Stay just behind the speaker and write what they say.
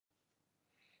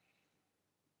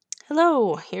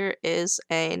Hello, here is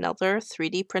another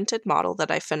 3D printed model that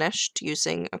I finished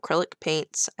using acrylic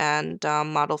paints and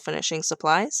model finishing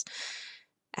supplies.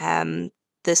 Um,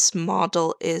 this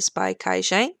model is by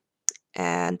Kijai,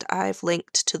 and I've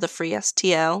linked to the free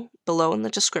STL below in the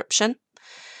description.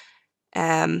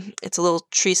 It's a little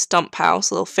tree stump house,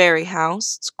 a little fairy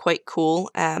house. It's quite cool.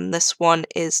 This one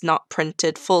is not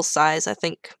printed full size. I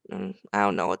think, I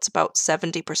don't know, it's about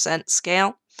 70%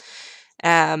 scale.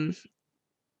 Um,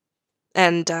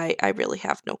 And I really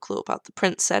have no clue about the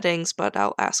print settings, but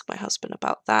I'll ask my husband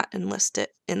about that and list it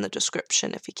in the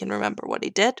description if he can remember what he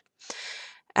did.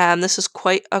 This is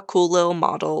quite a cool little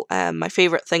model. My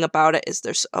favorite thing about it is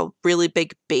there's a really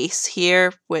big base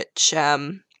here, which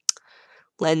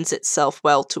lends itself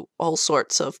well to all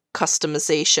sorts of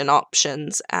customization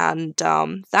options, and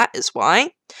that is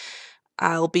why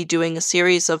I'll be doing a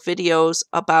series of videos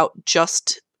about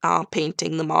just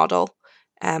painting the model.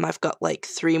 I've got like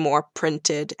 3 more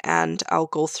printed, and I'll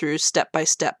go through step by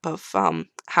step of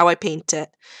how I paint it,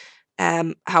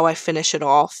 how I finish it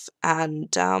off,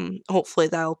 and hopefully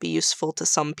that'll be useful to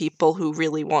some people who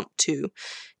really want to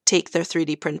take their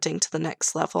 3D printing to the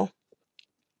next level.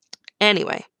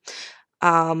 Anyway,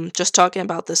 just talking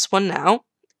about this one now,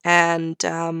 and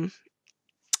the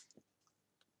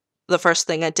first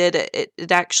thing I did,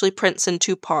 it actually prints in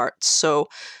 2 parts, so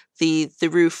the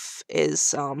roof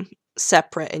is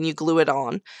separate and you glue it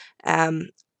on.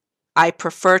 I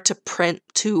prefer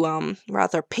to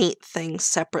rather paint things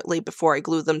separately before I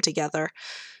glue them together.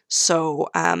 So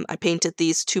I painted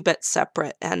these 2 bits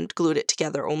separate and glued it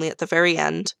together only at the very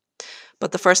end.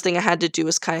 But the first thing I had to do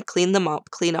was kind of clean them up,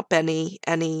 clean up any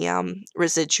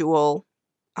residual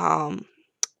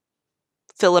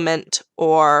filament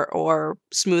or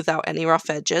smooth out any rough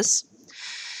edges.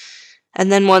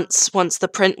 And then once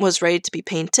the print was ready to be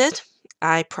painted,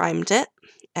 I primed it,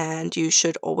 and you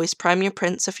should always prime your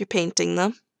prints if you're painting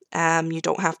them. You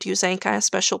don't have to use any kind of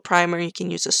special primer. You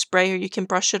can use a spray or you can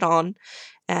brush it on.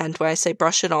 And when I say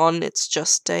brush it on, it's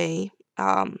just a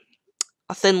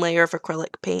thin layer of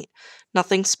acrylic paint.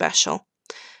 Nothing special.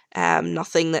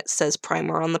 Nothing that says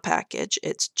primer on the package.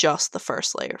 It's just the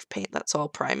first layer of paint. That's all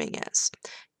priming is.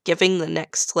 Giving the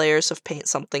next layers of paint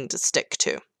something to stick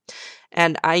to.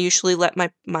 And I usually let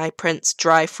my prints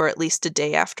dry for at least a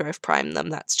day after I've primed them.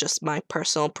 That's just my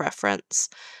personal preference.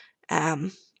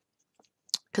 Because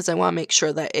I want to make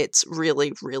sure that it's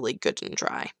really, really good and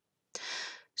dry.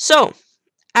 So,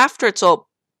 after it's all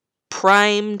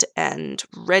primed and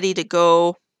ready to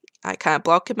go, I kind of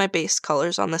blocked my base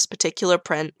colors on this particular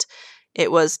print.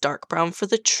 It was dark brown for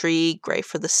the tree, gray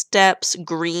for the steps,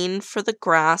 green for the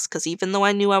grass, because even though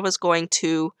I knew I was going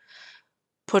to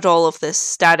put all of this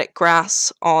static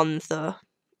grass on the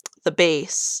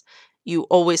base, you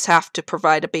always have to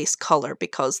provide a base color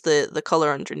because the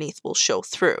color underneath will show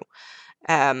through.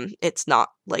 It's not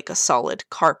like a solid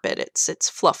carpet, it's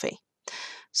fluffy.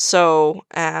 So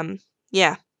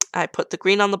yeah, I put the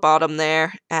green on the bottom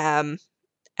there, and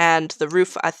the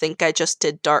roof I think I just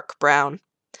did dark brown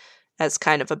as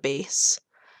kind of a base.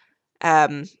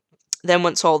 Then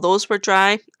once all those were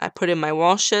dry, I put in my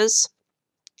washes.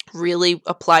 Really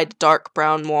applied dark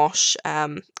brown wash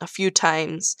a few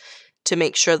times to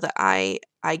make sure that I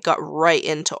got right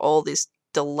into all these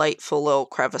delightful little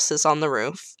crevices on the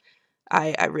roof.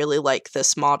 I really like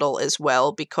this model as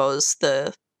well because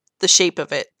the shape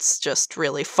of it's just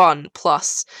really fun.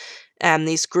 Plus,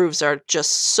 these grooves are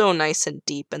just so nice and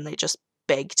deep, and they just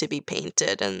beg to be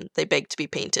painted, and they beg to be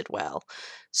painted well.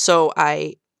 So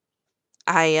I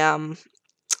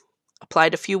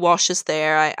applied a few washes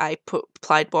there. I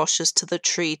applied washes to the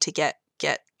tree to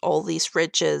get all these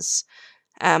ridges,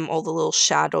 all the little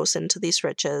shadows into these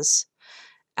ridges,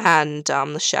 and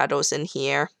the shadows in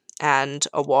here, and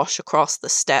a wash across the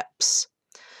steps,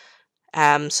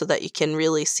 so that you can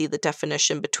really see the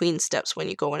definition between steps when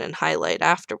you go in and highlight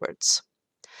afterwards.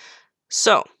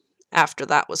 So, after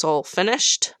that was all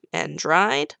finished and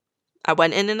dried, I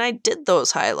went in and I did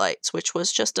those highlights, which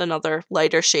was just another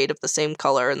lighter shade of the same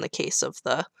color in the case of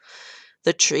the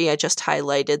tree. I just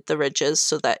highlighted the ridges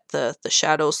so that the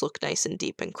shadows look nice and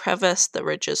deep and creviced, the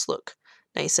ridges look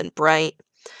nice and bright.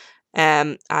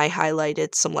 I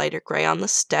highlighted some lighter gray on the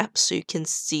steps so you can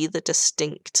see the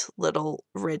distinct little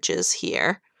ridges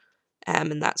here.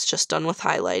 And that's just done with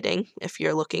highlighting. If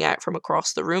you're looking at it from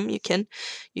across the room, you can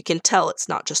tell it's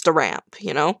not just a ramp,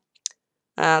 you know?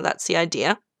 That's the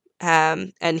idea.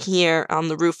 And here on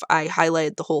the roof, I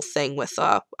highlighted the whole thing with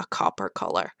a copper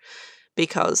color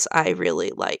because I really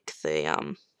like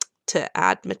the to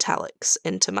add metallics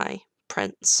into my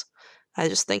prints. I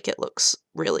just think it looks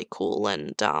really cool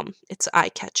and it's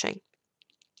eye-catching.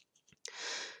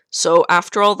 So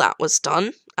after all that was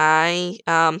done, I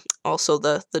also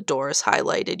the door is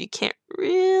highlighted. You can't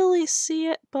really see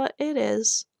it, but it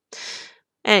is.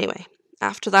 Anyway,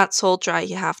 after that's all dry,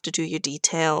 you have to do your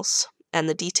details. And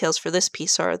the details for this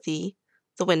piece are the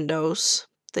windows,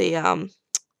 the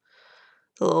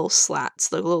little slats,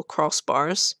 the little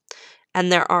crossbars.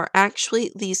 And there are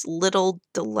actually these little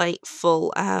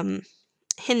delightful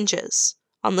hinges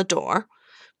on the door,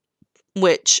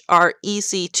 which are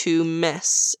easy to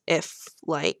miss if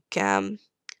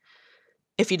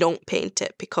you don't paint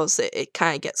it, because it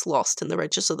kind of gets lost in the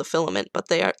ridges of the filament. But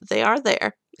they are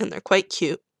there, and they're quite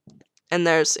cute. And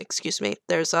there's a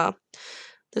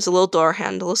little door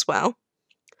handle as well,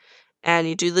 and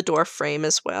you do the door frame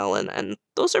as well, and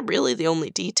those are really the only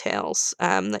details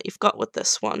that you've got with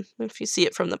this one. If you see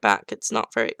it from the back, it's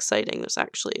not very exciting. There's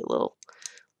actually a little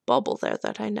bubble there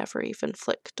that I never even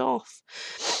flicked off.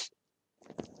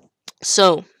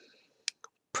 So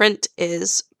print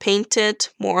is painted,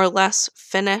 more or less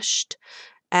finished.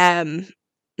 Then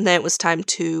it was time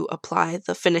to apply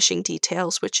the finishing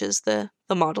details, which is the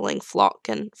modeling flock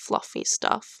and fluffy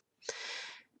stuff.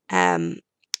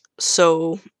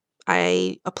 So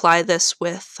I apply this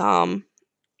with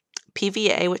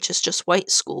PVA, which is just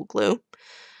white school glue.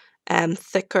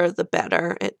 Thicker the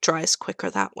better. It dries quicker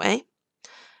that way.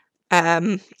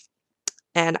 And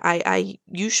I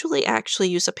usually actually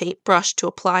use a paintbrush to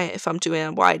apply it. If I'm doing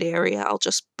a wide area, I'll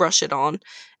just brush it on.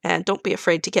 And don't be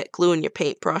afraid to get glue in your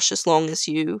paintbrush. As long as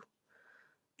you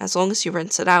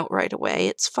rinse it out right away,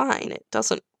 it's fine. It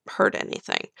doesn't hurt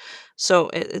anything. So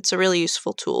it's a really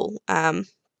useful tool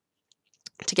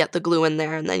to get the glue in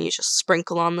there, and then you just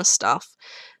sprinkle on the stuff.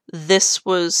 This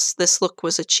look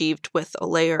was achieved with a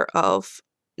layer of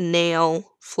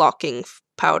nail flocking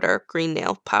powder, green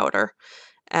nail powder,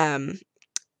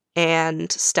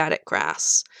 and static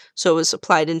grass. So it was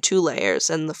applied in 2 layers,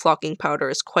 and the flocking powder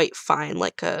is quite fine,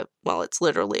 it's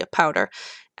literally a powder.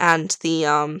 And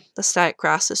the static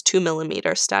grass is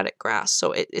 2mm static grass,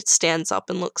 so it stands up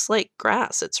and looks like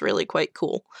grass. It's really quite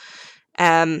cool.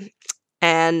 And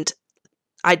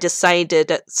I decided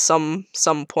at some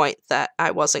point that I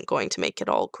wasn't going to make it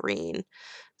all green.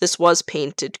 This was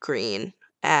painted green,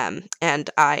 and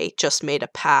I just made a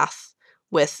path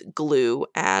with glue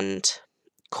and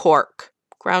cork,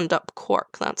 ground up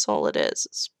cork. That's all it is.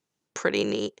 It's pretty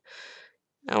neat.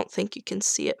 I don't think you can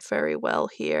see it very well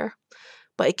here,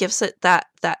 but it gives it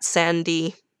that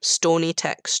sandy, stony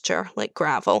texture like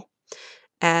gravel.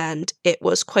 And it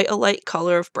was quite a light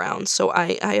color of brown, so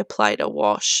I applied a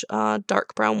wash,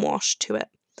 dark brown wash to it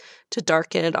to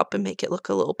darken it up and make it look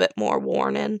a little bit more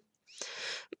worn in.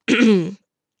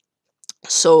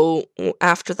 So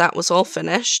after that was all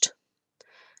finished,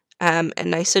 and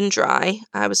nice and dry,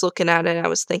 I was looking at it and I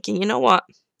was thinking, you know what?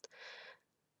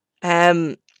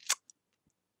 It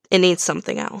needs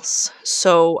something else.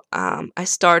 So I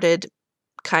started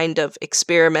kind of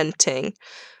experimenting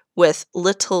with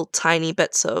little tiny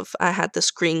bits of, I had this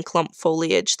green clump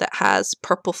foliage that has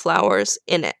purple flowers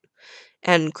in it.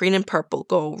 And green and purple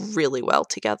go really well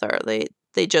together.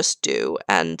 They just do.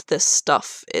 And this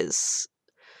stuff is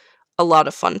a lot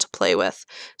of fun to play with.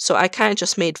 So I kind of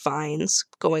just made vines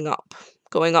going up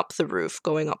the roof,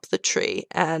 going up the tree.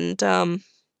 And there's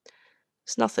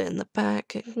nothing in the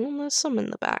back. Well, there's some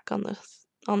in the back on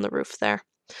the roof there.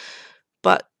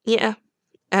 But yeah,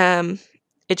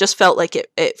 it just felt like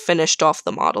it finished off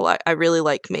the model. I really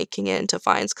like making it into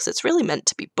vines because it's really meant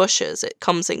to be bushes. It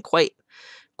comes in quite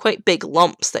big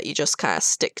lumps that you just kind of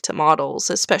stick to models,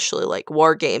 especially like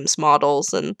war games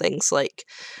models and things like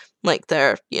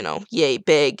they're, yay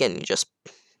big, and you just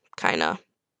kind of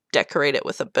decorate it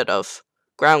with a bit of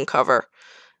ground cover,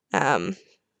 bit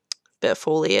of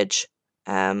foliage.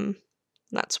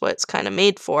 That's what it's kind of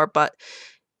made for, but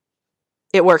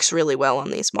it works really well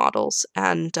on these models.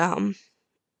 And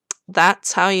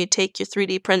that's how you take your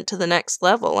 3D print to the next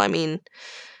level. I mean,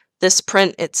 this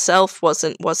print itself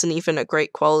wasn't even a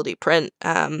great quality print.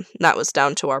 That was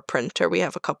down to our printer. We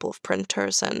have a couple of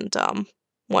printers, and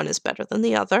one is better than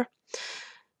the other.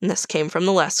 And this came from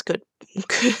the less good,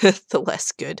 the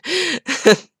less good,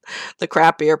 the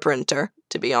crappier printer,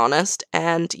 to be honest.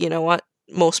 And you know what?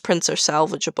 Most prints are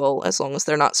salvageable as long as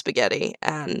they're not spaghetti,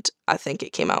 and I think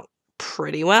it came out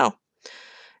pretty well.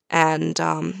 And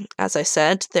as I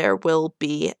said, there will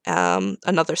be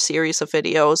another series of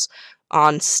videos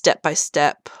on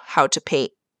step-by-step how to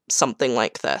paint something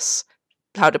like this,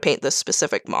 how to paint this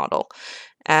specific model.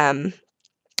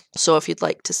 So if you'd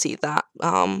like to see that,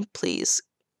 please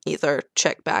either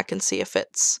check back and see if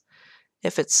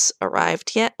it's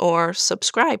arrived yet, or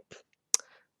subscribe.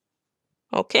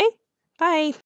 Okay, bye.